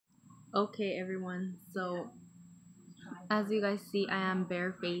Okay, everyone, so as you guys see, I am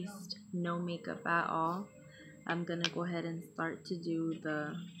barefaced, no makeup at all. I'm gonna go ahead and start to do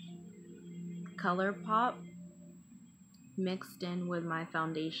the ColourPop mixed in with my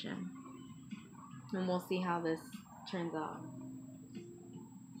foundation, and we'll see how this turns out.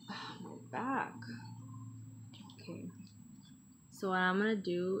 My back. Okay, so what I'm gonna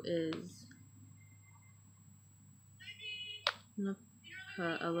do is I'm gonna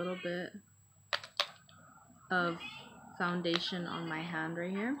put a little bit of foundation on my hand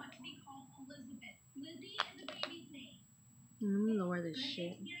right here. Let me lower this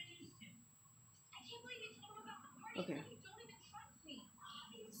shit. Okay.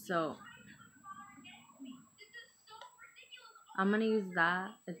 So I'm gonna use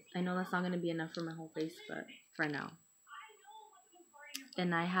that. I know that's not gonna be enough for my whole face, but for now.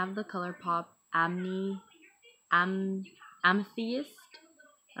 And I have the ColourPop Amethyst.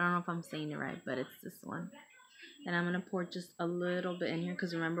 I don't know if I'm saying it right, but it's this one. And I'm gonna pour just a little bit in here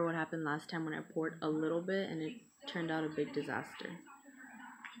because remember what happened last time when I poured a little bit and it turned out a big disaster.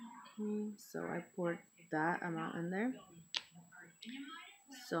 So I poured that amount in there.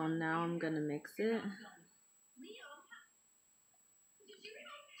 So now I'm gonna mix it.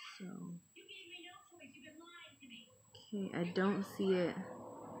 So okay, I don't see it.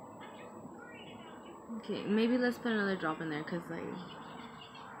 Okay, maybe let's put another drop in there because I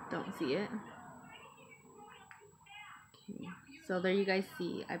don't see it. Okay, so there you guys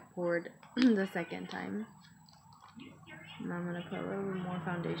see I poured the second time. Now I'm gonna put a little bit more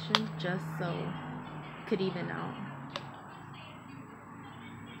foundation just so it could even out.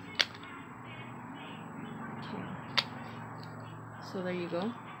 Okay, so there you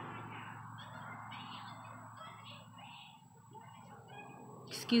go.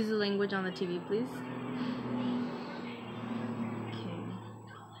 Excuse the language on the TV, please.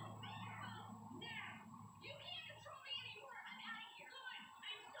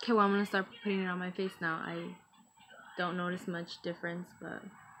 Okay, well, I'm gonna start putting it on my face now. I don't notice much difference, but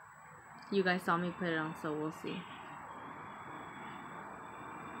you guys saw me put it on, so we'll see.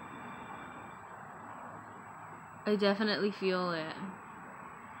 I definitely feel it.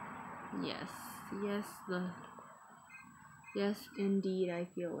 Yes, yes, indeed, I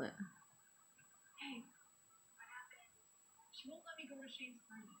feel it. Hey, what happened? She won't let me go to Shane's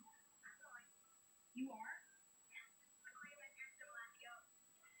party. You are?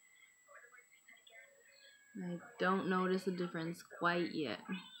 I don't notice a difference quite yet,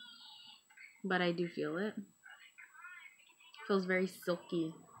 but I do feel it. Feels very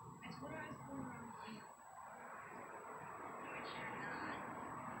silky.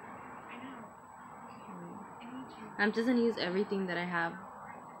 I'm just gonna use everything that I have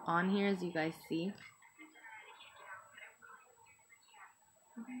on here, as you guys see.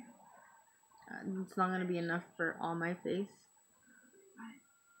 It's not gonna be enough for all my face,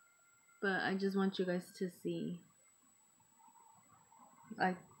 but I just want you guys to see.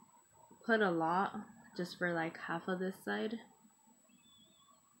 I put a lot just for like half of this side.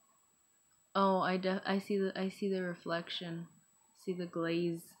 Oh, I see the reflection. See the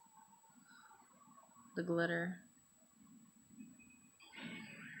glaze, the glitter.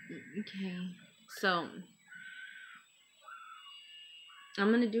 Okay, so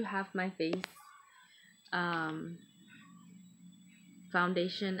I'm gonna do half my face,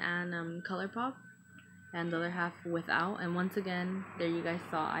 foundation and ColourPop, and the other half without. And once again, there you guys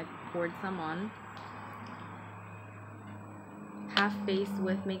saw I poured some on. Half face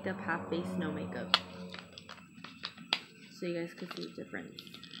with makeup, half face no makeup. So you guys could see the difference.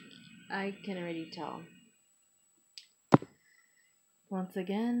 I can already tell. Once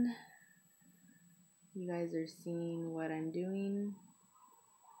again, you guys are seeing what I'm doing.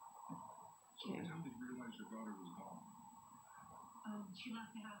 Okay. She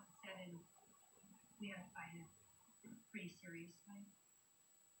left the house at 7. We had a fight, a pretty serious fight.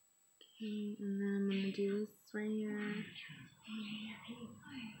 Okay, and then I'm gonna do this right here.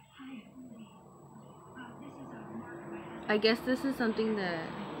 I guess this is something that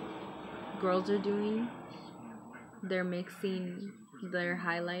girls are doing. They're mixing their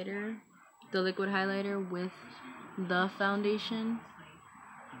highlighter, the liquid highlighter, with the foundation.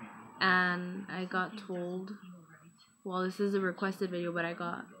 And I got told, well, this is a requested video, but I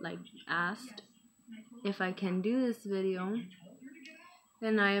got like asked if I can do this video,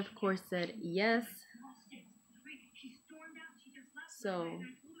 and I of course said yes. So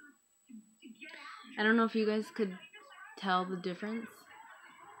I don't know if you guys could tell the difference.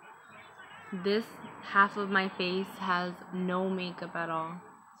 This half of my face has no makeup at all.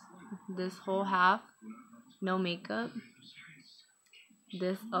 This whole half, no makeup.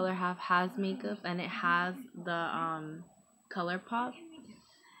 this other half has makeup and it has the ColourPop,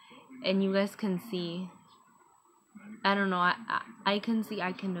 and you guys can see, I don't know, I can see,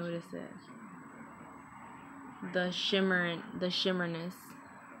 I can notice it, the shimmerness.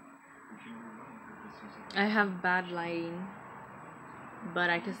 I have bad lighting, but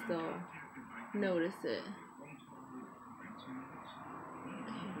I can still notice it.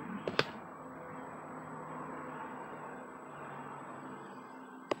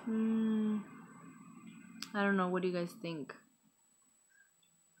 I don't know, what do you guys think?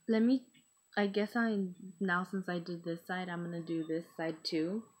 I guess now since I did this side, I'm gonna do this side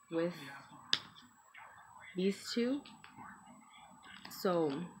too with these two.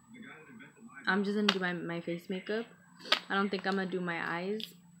 So I'm just gonna do my face makeup. I don't think I'm gonna do my eyes,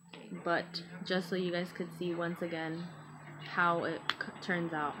 but just so you guys could see once again how it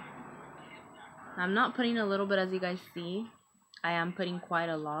turns out. I'm not putting a little bit, as you guys see. I am putting quite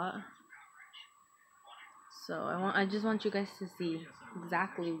a lot. So I just want you guys to see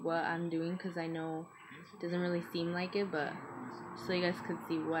exactly what I'm doing, because I know it doesn't really seem like it, but so you guys could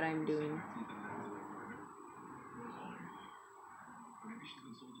see what I'm doing.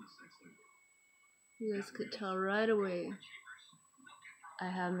 You guys could tell right away I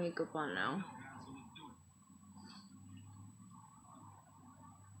have makeup on now.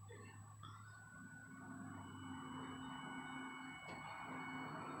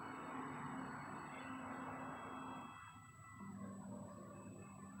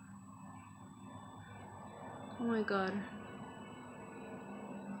 Oh my god.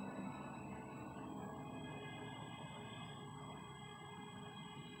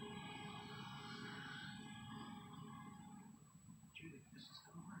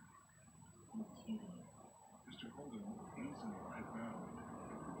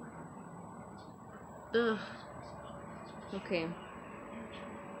 Ugh. Okay.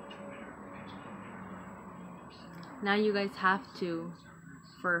 Now you guys have to,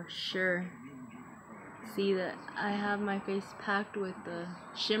 for sure, see that I have my face packed with the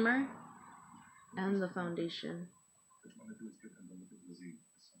shimmer and the foundation.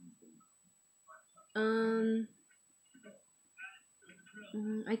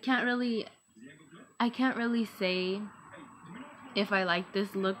 I can't really say if I like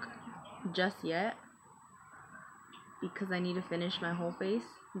this look just yet, because I need to finish my whole face.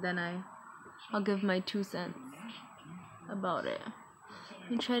 Then I'll give my 2 cents about it.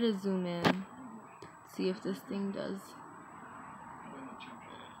 Let me try to zoom in, see if this thing does.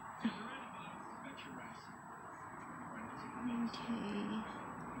 Okay.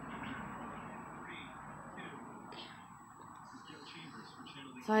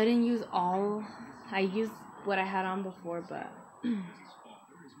 So I didn't use all. I used what I had on before, but I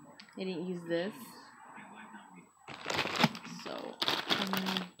didn't use this. So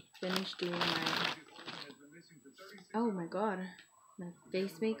I'm finished doing my, oh my god, my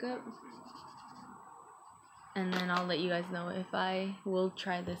face makeup. And then I'll let you guys know if I will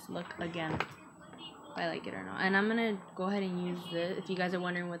try this look again, if I like it or not. And I'm gonna go ahead and use this. If you guys are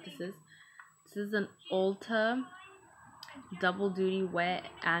wondering what this is an Ulta Double Duty Wet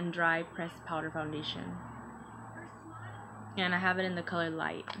and Dry Pressed Powder Foundation. And I have it in the color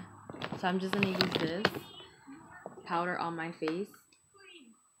light. So I'm just gonna use this powder on my face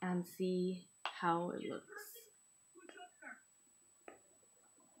and see how it looks.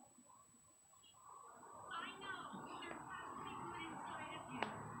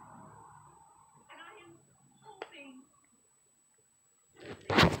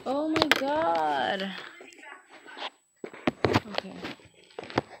 Oh my god. Okay.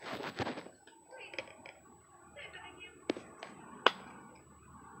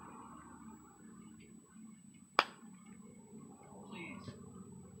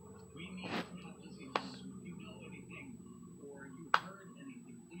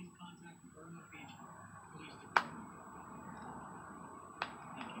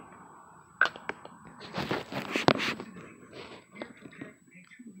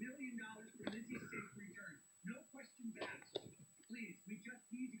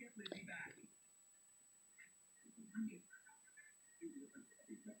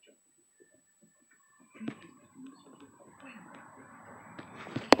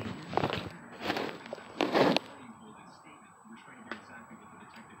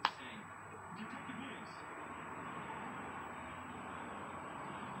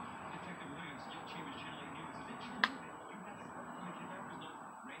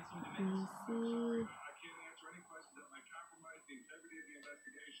 Let me see.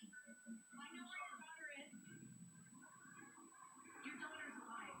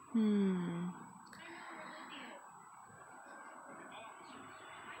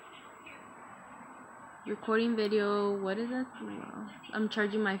 Recording video, what is that? I'm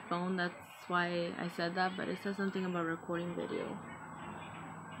charging my phone, that's why I said that, but it says something about recording video.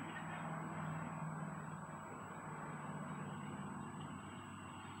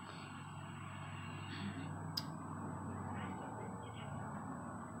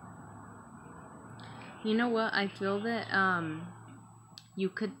 You know what? I feel that you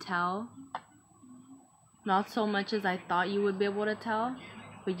could tell, not so much as I thought you would be able to tell,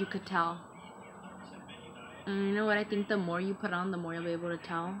 but you could tell. And you know what? I think the more you put on, the more you'll be able to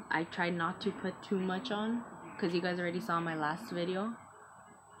tell. I tried not to put too much on, because you guys already saw my last video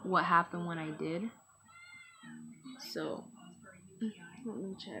what happened when I did. So, let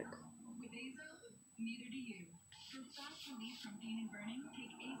me check. With Azo, neither do you. For fast relief from pain and burning,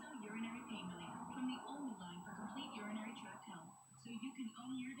 take Azo Urinary Pain Relief from the only line for complete urinary tract health, so you can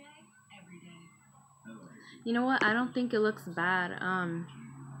own your day every day. You know what? I don't think it looks bad.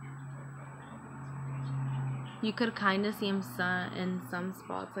 You could kind of see him in some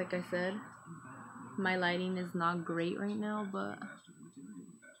spots, like I said. My lighting is not great right now, but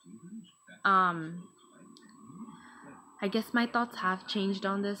I guess my thoughts have changed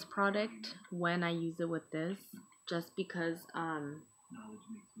on this product when I use it with this, just because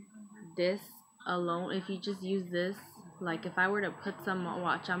this alone, if you just use this, like if I were to put some,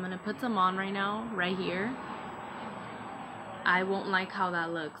 watch, I'm gonna put some on right now, right here. I won't like how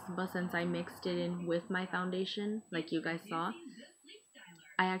that looks, but since I mixed it in with my foundation, like you guys saw,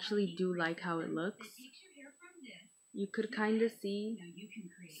 I actually do like how it looks. You could kind of see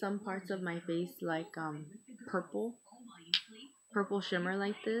some parts of my face like purple shimmer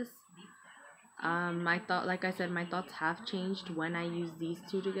like this. My thought, like I said, my thoughts have changed when I use these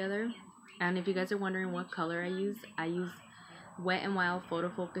two together. And if you guys are wondering what color I use Wet n Wild Photo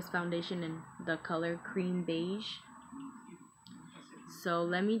Focus Foundation in the color cream beige. So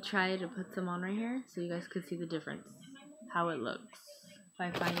let me try to put some on right here so you guys could see the difference, how it looks. If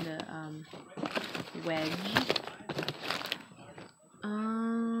I find a wedge.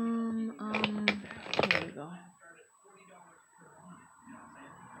 Here we go.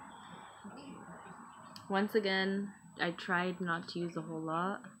 Once again, I tried not to use a whole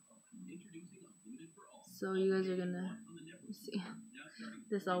lot. So you guys are gonna see.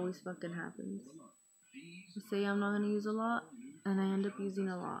 This always fucking happens. I say I'm not gonna use a lot, and I end up using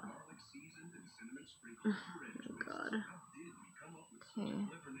a lot. Oh my god. Okay.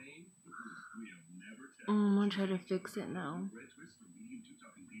 I'm gonna try to fix it now.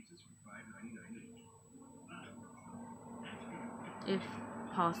 If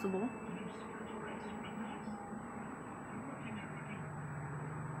possible.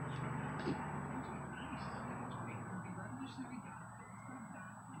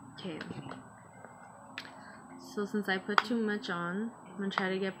 Okay. So since I put too much on, I'm gonna try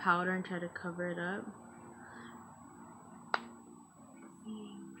to get powder and try to cover it up.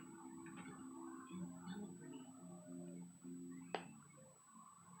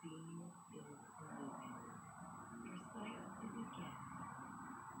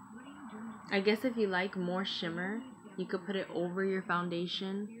 I guess if you like more shimmer, you could put it over your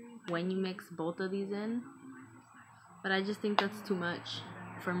foundation when you mix both of these in. But I just think that's too much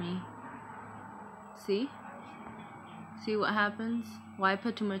for me. See? See what happens? Well, I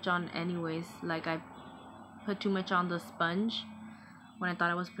put too much on anyways. Like I put too much on the sponge when I thought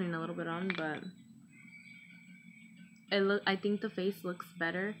I was putting a little bit on, but I think the face looks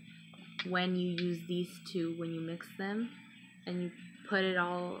better when you use these two, when you mix them and you put it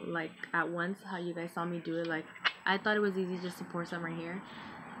all like at once, how you guys saw me do it. Like I thought it was easy just to pour some right here,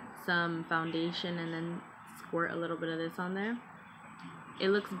 some foundation, and then squirt a little bit of this on there. It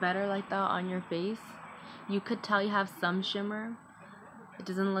looks better like that on your face. You could tell you have some shimmer. It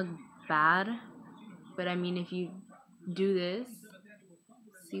doesn't look bad, but I mean, if you do this,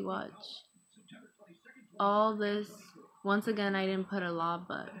 see, watch, all this. Once again, I didn't put a lot,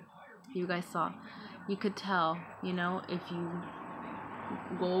 but you guys saw, you could tell, you know, if you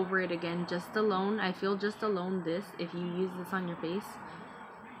go over it again just alone. I feel just alone this, if you use this on your face,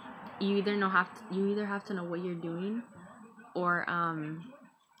 you either have to know what you're doing, or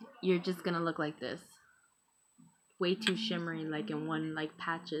you're just gonna look like this, way too shimmery, like in one, like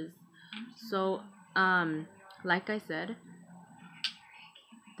patches. So like I said,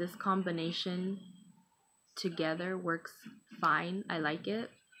 this combination together works fine. I like it.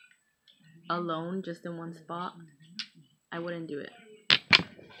 Alone, just in one spot, I wouldn't do it,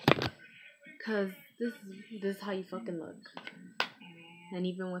 cause this is how you fucking look. And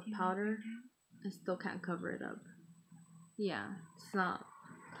even with powder, I still can't cover it up. Yeah, it's not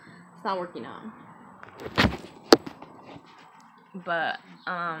working out. But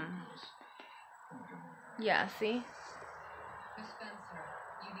Yeah, see?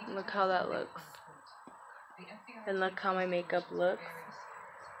 Look how that looks. And look how my makeup looks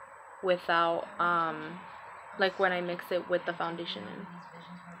without, like when I mix it with the foundation in.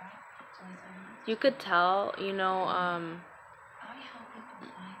 You could tell, you know,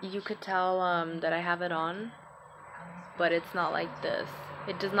 you could tell that I have it on, but it's not like this.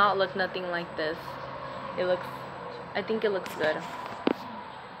 It does not look nothing like this. It looks, I think it looks good.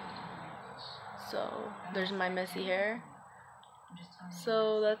 So there's my messy hair.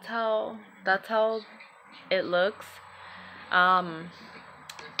 So that's how it looks. I'm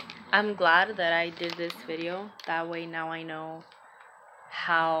glad that I did this video. That way now I know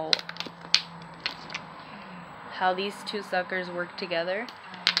how these two suckers work together,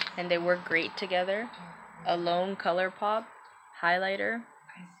 and they work great together. Alone ColourPop highlighter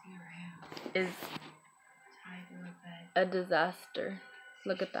is a disaster.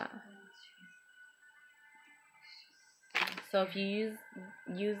 Look at that. So if you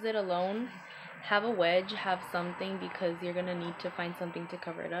use it alone, have a wedge, have something, because you're gonna need to find something to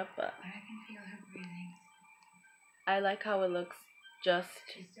cover it up. But I like how it looks, just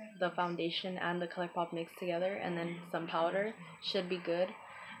the foundation and the ColourPop mixed together, and then some powder should be good.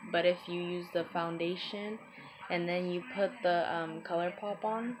 But if you use the foundation and then you put the ColourPop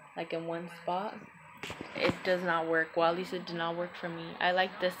on, like in one spot, it does not work. Well, at least it did not work for me. I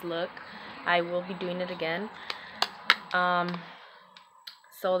like this look. I will be doing it again.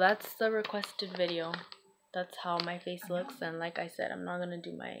 So that's the requested video. That's how my face looks, and like I said, I'm not gonna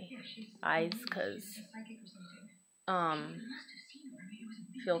do my eyes because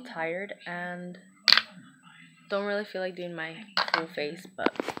feel tired and don't really feel like doing my full face.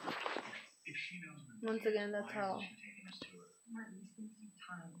 But once again, that's how,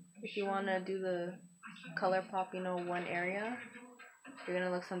 if you want to do the ColourPop, you know, one area, you're gonna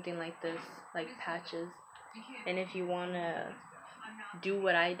look something like this, like patches. And if you want to do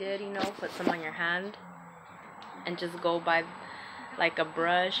what I did, you know, put some on your hand and just go by like a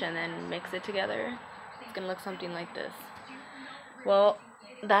brush and then mix it together, it's gonna look something like this. Well,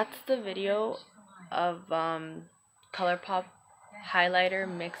 that's the video of ColourPop highlighter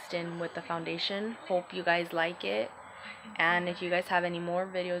mixed in with the foundation. Hope you guys like it, and if you guys have any more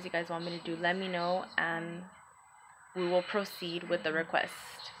videos you guys want me to do, let me know and we will proceed with the request.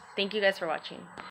 Thank you guys for watching.